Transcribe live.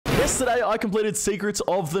Yesterday, I completed Secrets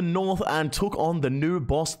of the North and took on the new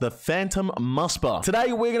boss, the Phantom Musper.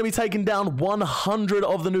 Today, we're going to be taking down 100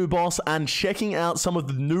 of the new boss and checking out some of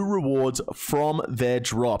the new rewards from their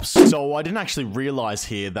drops. So I didn't actually realize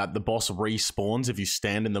here that the boss respawns if you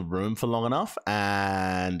stand in the room for long enough,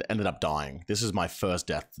 and ended up dying. This is my first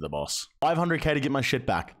death to the boss. 500k to get my shit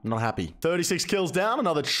back. Not happy. 36 kills down,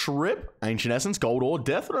 another trip. Ancient Essence, Gold Ore,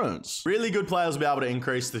 Death Runes. Really good players will be able to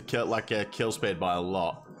increase the kill speed by a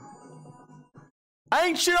lot.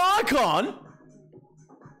 Ancient Icon?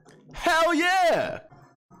 Hell yeah!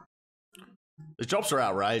 The drops are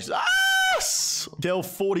outrageous. Yes! Kill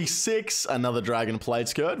 46, another Dragon Plate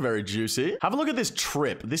Skirt, very juicy. Have a look at this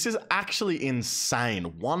trip. This is actually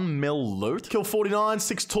insane. 1 mil loot. Kill 49,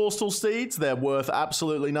 6 Torstal Seeds. They're worth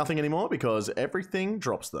absolutely nothing anymore because everything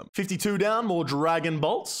drops them. 52 down, more Dragon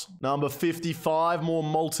Bolts. Number 55, more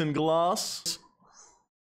Molten Glass.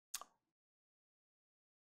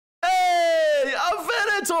 Hey! A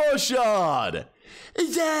Venator Shard!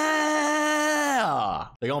 Yeah!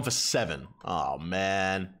 They're going for 7. Oh,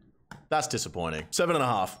 man. That's disappointing.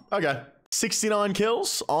 7.5. Okay. 69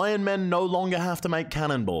 kills. Iron Men no longer have to make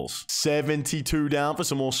cannonballs. 72 down for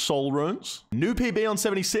some more soul runes. New PB on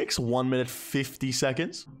 76. 1 minute 50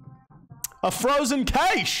 seconds. A frozen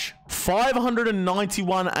cache.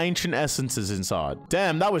 591 ancient essences inside.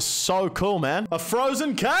 Damn, that was so cool, man. A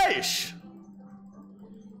frozen cache.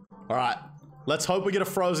 All right. Let's hope we get a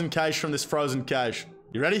frozen cache from this frozen cache.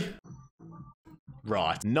 You ready?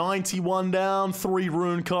 Right. 91 down, 3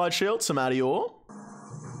 rune kite shields, some Adior.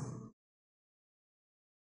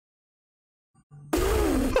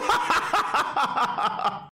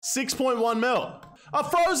 $6.1 mil. A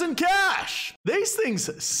frozen cache. These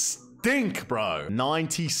things stink, bro.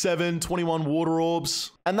 97, 21 water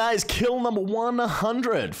orbs. And that is kill number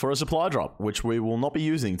 100 for a supply drop, which we will not be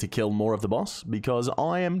using to kill more of the boss because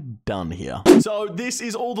I am done here. So this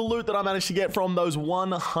is all the loot that I managed to get from those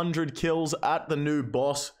 100 kills at the new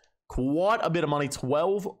boss. Quite a bit of money,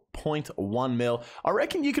 12.1 mil. I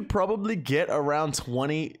reckon you could probably get around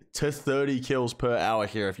 20 to 30 kills per hour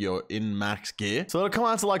here if you're in max gear. So it'll come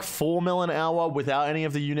out to like 4 mil an hour without any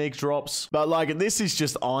of the unique drops. But like, this is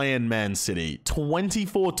just Iron Man City.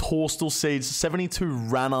 24 Torstal Seeds, 72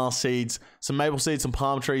 Ranar Seeds, some Maple Seeds, some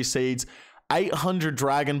Palm Tree Seeds, 800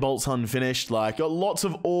 Dragon Bolts unfinished, like, got lots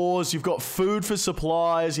of ores, you've got food for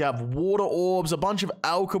supplies, you have water orbs, a bunch of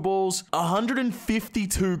alkaballs,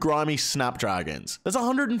 152 grimy snapdragons. There's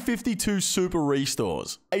 152 super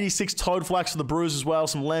restores, 86 toad flax for the brews as well,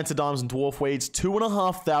 some lantern diamonds and dwarf weeds,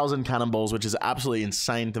 2,500 cannonballs, which is absolutely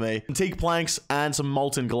insane to me, antique planks, and some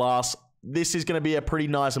molten glass. This is going to be a pretty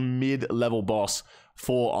nice mid-level boss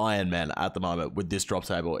for Iron Man at the moment with this drop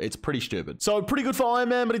table. It's pretty stupid. So pretty good for Iron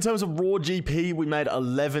Man, but in terms of raw GP, we made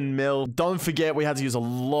 11 mil. Don't forget, we had to use a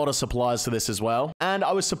lot of supplies for this as well. And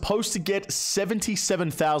I was supposed to get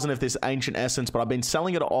 77,000 of this Ancient Essence, but I've been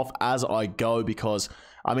selling it off as I go because,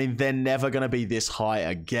 I mean, they're never going to be this high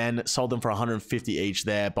again. Sold them for 150 each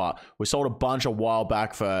there, but we sold a bunch a while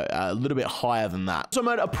back for a little bit higher than that. So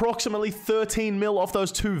I made approximately 13 mil off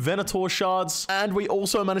those 2 Venator shards, and we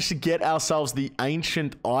also managed to get ourselves the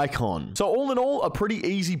Ancient Icon. So all in all, a pretty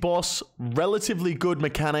easy boss, relatively good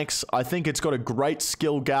mechanics. I think it's got a great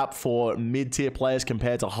skill gap for mid-tier players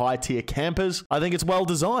compared to high-tier campers. I think it's well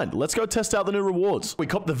designed. Let's go test out the new rewards. We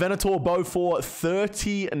copped the Venator bow for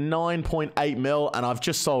 39.8 mil, and I've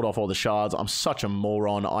just sold off all the shards. I'm such a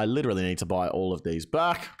moron. I literally need to buy all of these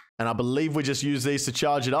back. And I believe we just use these to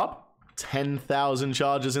charge it up. 10,000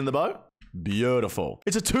 charges in the bow. Beautiful.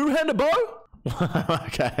 It's a 2-handed bow?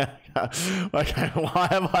 Okay. Okay, why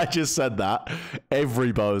have I just said that?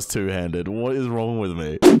 Every bow is 2-handed. What is wrong with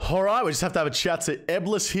me? All right, we just have to have a chat to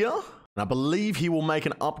Eblis here. And I believe he will make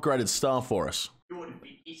an upgraded staff for us.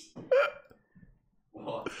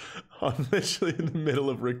 What? I'm literally in the middle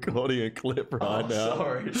of recording a clip right now.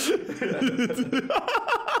 Sorry.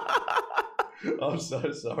 I'm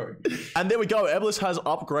so sorry. And there we go. Eblis has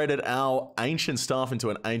upgraded our ancient staff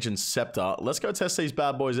into an ancient scepter. Let's go test these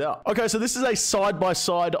bad boys out. Okay, so this is a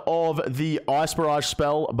side-by-side of the Ice Barrage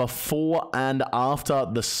spell before and after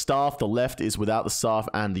the staff. The left is without the staff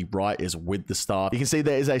and the right is with the staff. You can see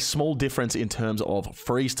there is a small difference in terms of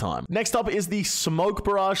freeze time. Next up is the Smoke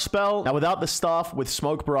Barrage spell. Now, without the staff, with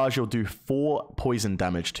Smoke Barrage, you'll do 4 poison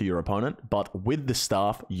damage to your opponent, but with the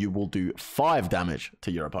staff, you will do 5 damage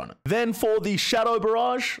to your opponent. Then for the Shadow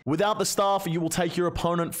Barrage, without the staff, you will take your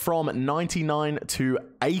opponent from 99 to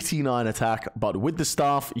 89 attack, but with the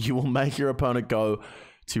staff, you will make your opponent go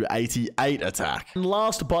to 88 attack. And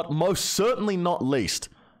last but most certainly not least,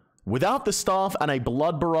 without the staff and a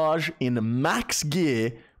Blood Barrage in max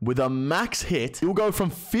gear, with a max hit, you'll go from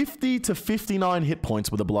 50 to 59 hit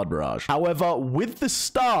points with a Blood Barrage. However, with the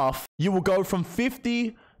staff, you will go from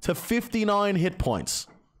 50 to 59 hit points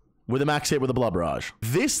with a max hit with a Blood Barrage.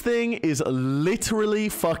 This thing is literally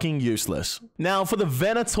fucking useless. Now, for the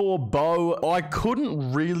Venator bow, I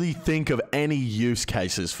couldn't really think of any use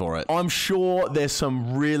cases for it. I'm sure there's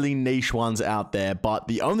some really niche ones out there, but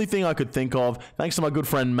the only thing I could think of, thanks to my good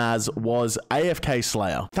friend Maz, was AFK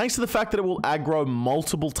Slayer. Thanks to the fact that it will aggro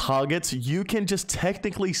multiple targets, you can just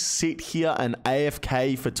technically sit here and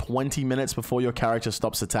AFK for 20 minutes before your character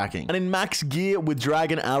stops attacking. And in max gear with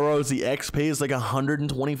Dragon Arrows, the XP is like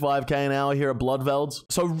 125k an hour here at Bloodvelds.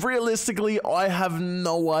 So realistically, I have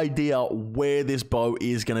no idea where this bow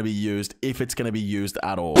is going to be used, if it's going to be used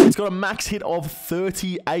at all. It's got a max hit of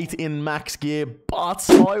 38 in max gear, but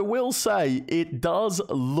I will say it does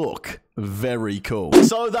look very cool.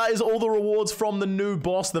 So that is all the rewards from the new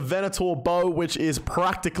boss, the Venator bow, which is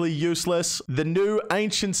practically useless, the new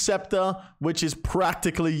Ancient Scepter, which is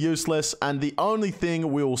practically useless, and the only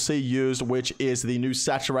thing we will see used, which is the new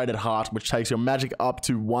Saturated Heart, which takes your magic up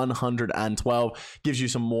to 112, gives you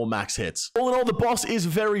some more max hits. All in all, the boss is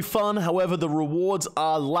very fun. However, the rewards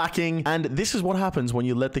are lacking, and this is what happens when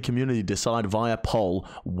you let the community decide via poll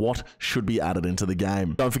what should be added into the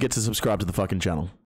game. Don't forget to subscribe to the fucking channel.